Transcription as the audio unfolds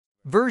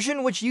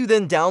version which you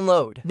then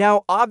download.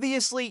 Now,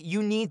 obviously,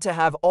 you need to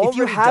have already done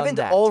that. If you haven't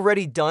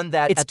already done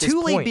that, it's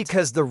too late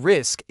because the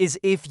risk is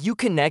if you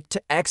connect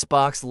to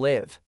Xbox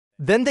Live,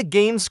 then the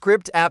game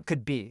script app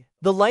could be.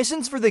 The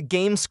license for the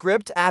game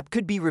script app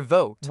could be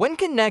revoked when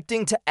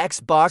connecting to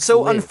Xbox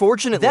Live.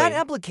 Unfortunately, that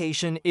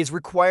application is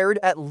required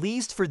at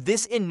least for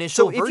this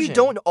initial version. So if you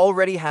don't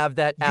already have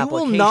that application,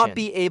 you will not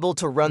be able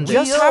to run this.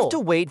 Just have to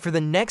wait for the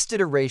next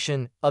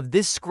iteration of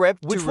this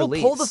script which will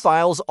pull the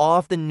files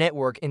off the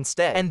network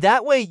instead. And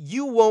that way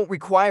you won't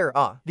require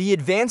the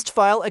advanced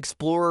file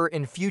explorer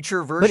in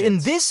future versions. But in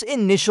this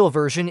initial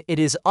version, it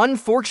is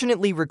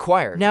unfortunately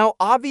required. Now,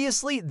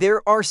 obviously,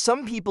 there are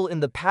some people in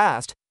the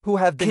past who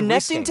have been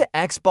connecting to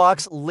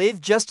Xbox Live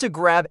just to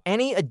grab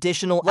any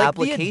additional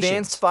applications, the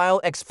advanced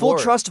file explorer,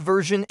 full trust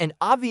version, and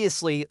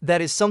obviously that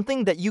is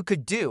something that you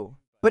could do.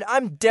 But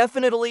I'm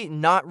definitely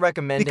not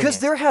recommending it. Because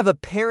there have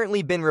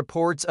apparently been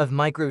reports of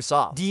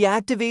Microsoft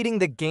deactivating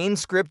the game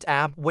script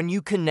app when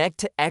you connect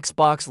to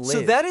Xbox Live.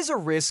 So that is a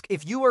risk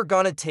if you are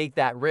gonna take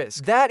that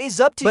risk. That is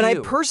up to you. But I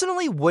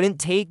personally wouldn't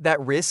take that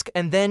risk,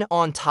 and then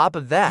on top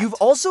of that, you've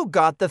also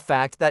got the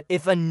fact that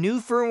if a new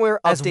firmware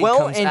update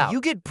comes out, you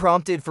get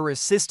prompted for a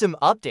system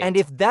update, and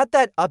if that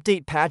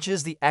update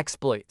patches the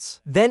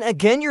exploits, then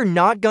again, you're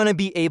not gonna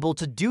be able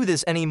to do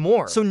this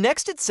anymore. So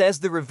next it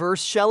says the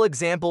reverse shell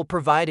example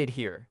provided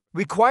here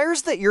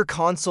requires that your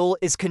console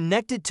is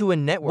connected to a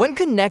network. When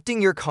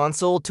connecting your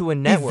console to a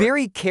network, be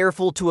very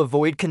careful to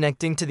avoid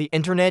connecting to the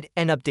internet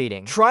and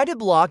updating. Try to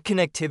block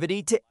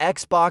connectivity to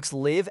Xbox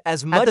Live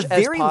as much as possible. At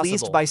the very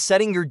least by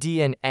setting your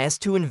DNS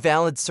to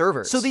invalid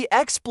servers. So the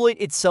exploit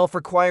itself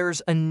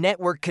requires a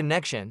network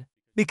connection,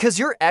 because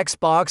your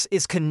Xbox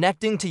is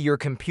connecting to your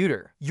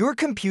computer. Your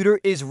computer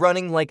is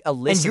running like a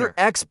listener, and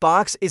your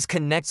Xbox is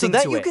connecting to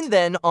it. So that you can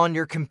then, on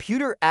your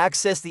computer,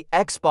 access the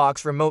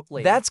Xbox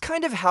remotely. That's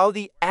kind of how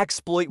the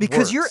exploit works.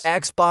 Because your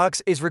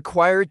Xbox is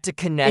required to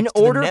connect to the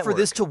network. In order for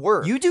this to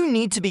work, you do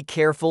need to be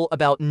careful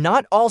about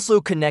not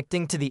also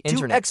connecting to the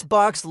internet. To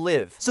Xbox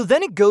Live. So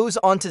then it goes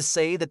on to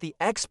say that the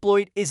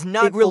exploit is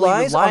not fully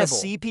reliable. It relies on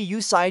a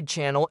CPU side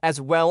channel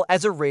as well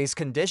as a race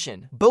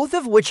condition, both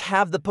of which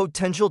have the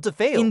potential to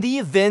fail. In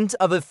the event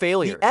of a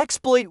failure, the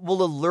exploit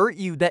will alert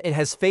you that it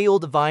has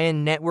failed via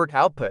network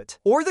output,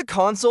 or the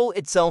console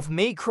itself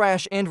may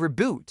crash and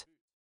reboot.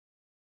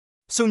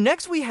 So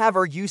next we have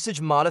our usage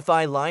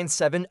modify line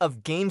 7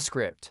 of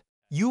GameScript.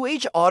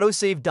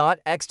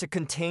 autosave.x to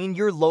contain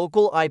your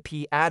local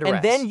IP address.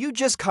 And then you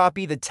just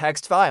copy the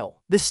text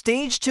file, the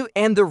stage 2,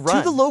 and the run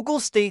to the local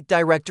state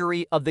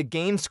directory of the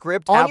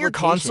GameScript on your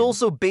console.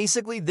 So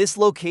basically this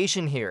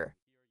location here.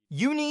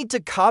 You need to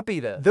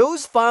copy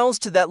those files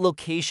to that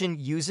location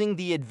using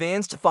the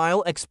Advanced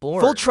File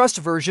Explorer Full Trust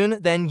version.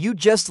 Then you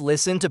just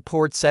listen to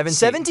port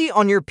 70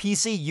 on your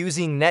PC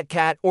using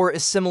Netcat or a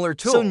similar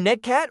tool. So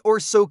Netcat or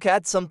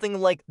SOCAT,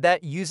 something like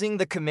that, using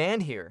the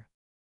command here.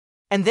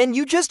 And then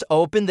you just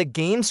open the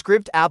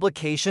GameScript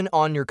application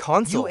on your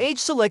console.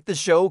 Select the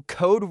Show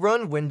Code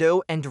Run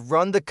window and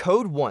run the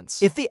code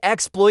once. If the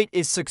exploit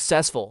is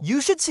successful,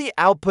 you should see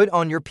output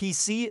on your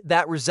PC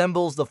that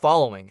resembles the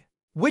following,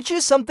 which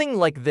is something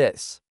like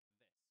this.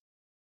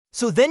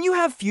 So then you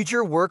have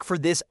future work for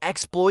this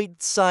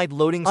exploit: side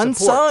loading support,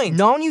 unsigned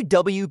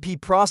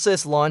non-UWP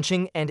process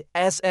launching, and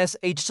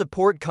SSH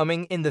support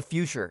coming in the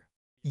future.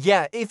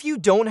 Yeah, if you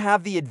don't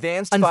have the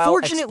advanced file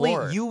explorer,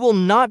 unfortunately, you will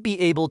not be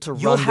able to run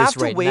this right now. You'll have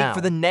to wait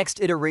for the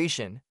next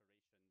iteration.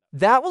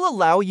 That will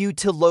allow you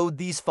to load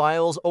these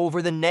files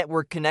over the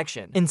network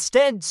connection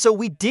instead. So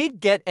we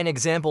did get an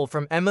example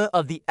from Emma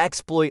of the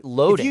exploit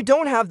loading. If you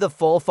don't have the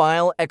full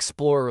file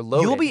explorer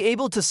loaded, you'll be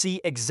able to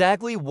see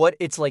exactly what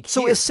it's like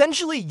here. So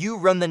essentially you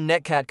run the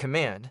netcat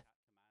command,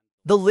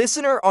 the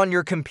listener on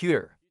your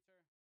computer,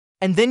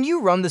 and then you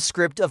run the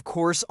script, of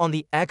course, on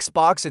the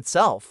Xbox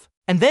itself.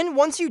 And then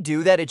once you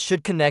do that, it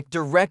should connect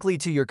directly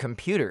to your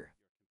computer.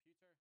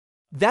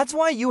 That's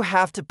why you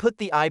have to put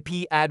the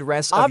IP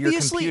address of your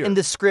computer in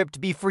the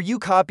script before you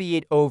copy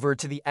it over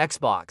to the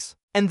Xbox.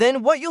 And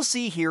then what you'll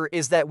see here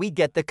is that we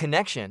get the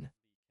connection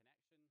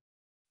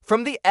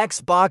from the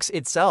Xbox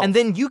itself. And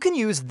then you can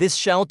use this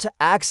shell to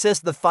access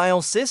the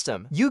file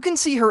system. You can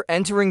see her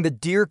entering the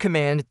dir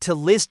command to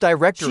list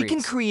directories. She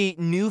can create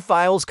new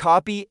files,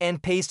 copy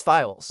and paste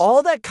files,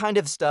 all that kind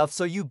of stuff.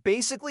 So you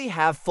basically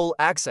have full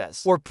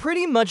access, or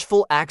pretty much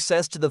full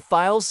access, to the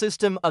file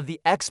system of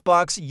the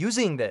Xbox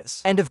using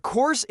this. And of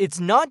course, it's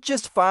not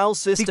just file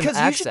system access,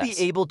 because you should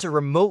be able to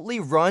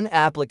remotely run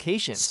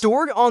applications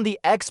stored on the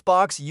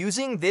Xbox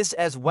using this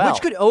as well,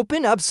 which could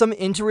open up some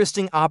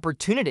interesting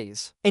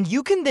opportunities. And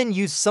you can then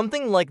use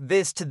something like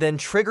this to then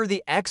trigger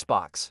the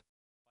Xbox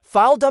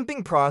file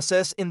dumping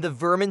process in the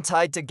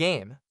Vermintide to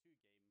game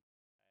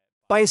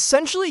by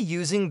essentially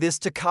using this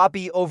to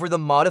copy over the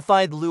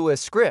modified Lua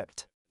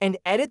script and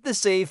edit the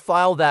save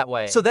file that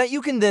way, so that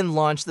you can then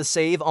launch the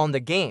save on the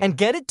game and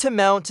get it to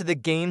mount to the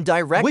game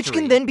directory, which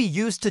can then be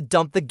used to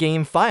dump the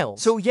game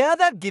files. So yeah,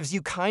 that gives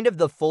you kind of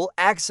the full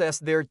access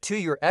there to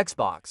your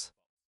Xbox.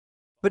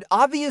 But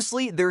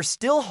obviously, there's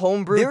still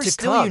Homebrew to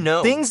come.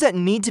 Things that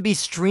need to be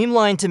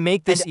streamlined to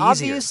make this easier.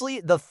 Obviously,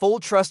 the full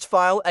trust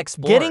file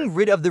explorer. Getting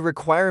rid of the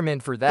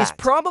requirement for that is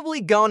probably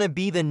gonna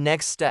be the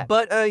next step.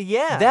 But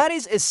yeah, that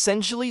is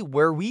essentially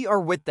where we are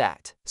with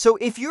that. So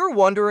if you're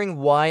wondering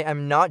why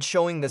I'm not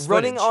showing this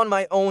running on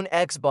my own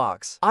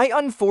Xbox, I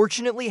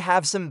unfortunately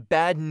have some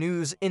bad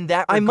news in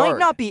that regard. I might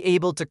not be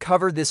able to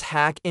cover this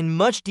hack in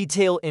much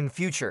detail in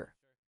future,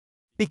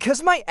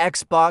 because my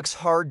Xbox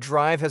hard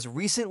drive has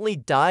recently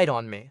died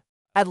on me.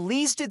 At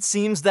least it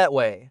seems that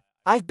way.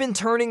 I've been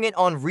turning it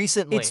on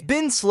recently. It's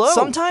been slow.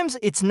 Sometimes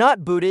it's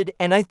not booted,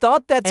 and I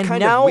thought that's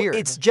kind of weird.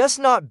 It's just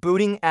not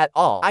booting at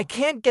all. I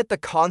can't get the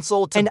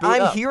console to boot up.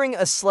 And I'm hearing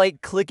a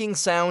slight clicking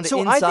sound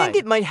inside. So I think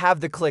it might have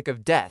the click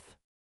of death,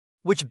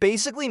 which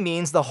basically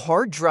means the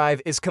hard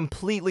drive is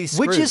completely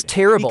screwed. Which is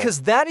terrible,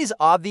 because that is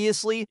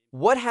obviously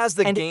what has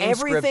the game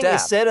script everything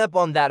is set up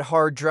on that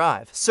hard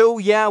drive. So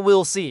yeah,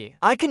 we'll see.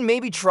 I can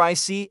maybe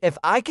see if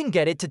I can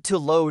get it to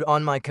load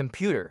on my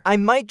computer. I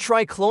might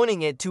try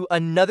cloning it to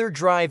another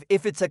drive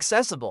if it's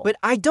accessible. But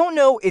I don't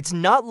know, it's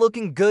not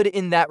looking good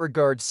in that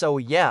regard, so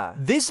yeah.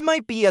 This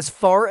might be as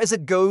far as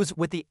it goes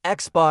with the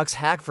Xbox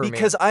hack for me,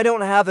 because I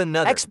don't have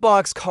another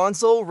Xbox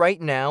console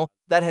right now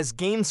that has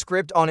game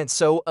script on it,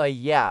 so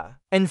yeah.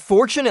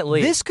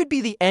 Unfortunately, this could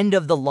be the end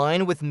of the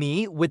line with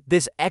me with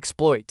this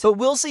exploit. But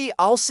we'll see,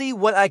 I'll see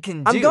what I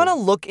can do. I'm gonna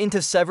look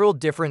into several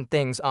different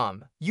things.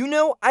 You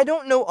know, I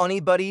don't know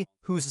anybody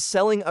who's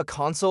selling a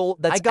console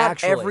that's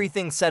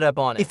everything set up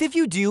on it. If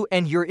you do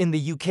and you're in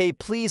the UK,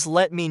 please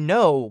let me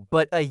know.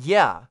 But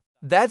yeah.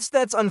 That's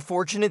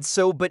unfortunate,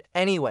 but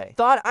anyway,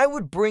 thought I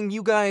would bring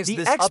you guys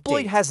this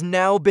exploit has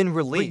now been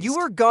released, but you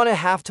are gonna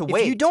have to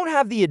wait if you don't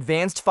have the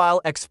advanced file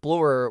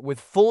explorer with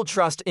full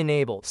trust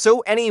enabled.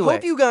 So anyway,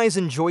 hope you guys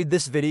enjoyed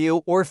this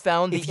video or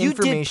found the information useful.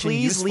 If you did,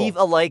 please leave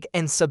a like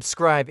and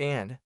subscribe, and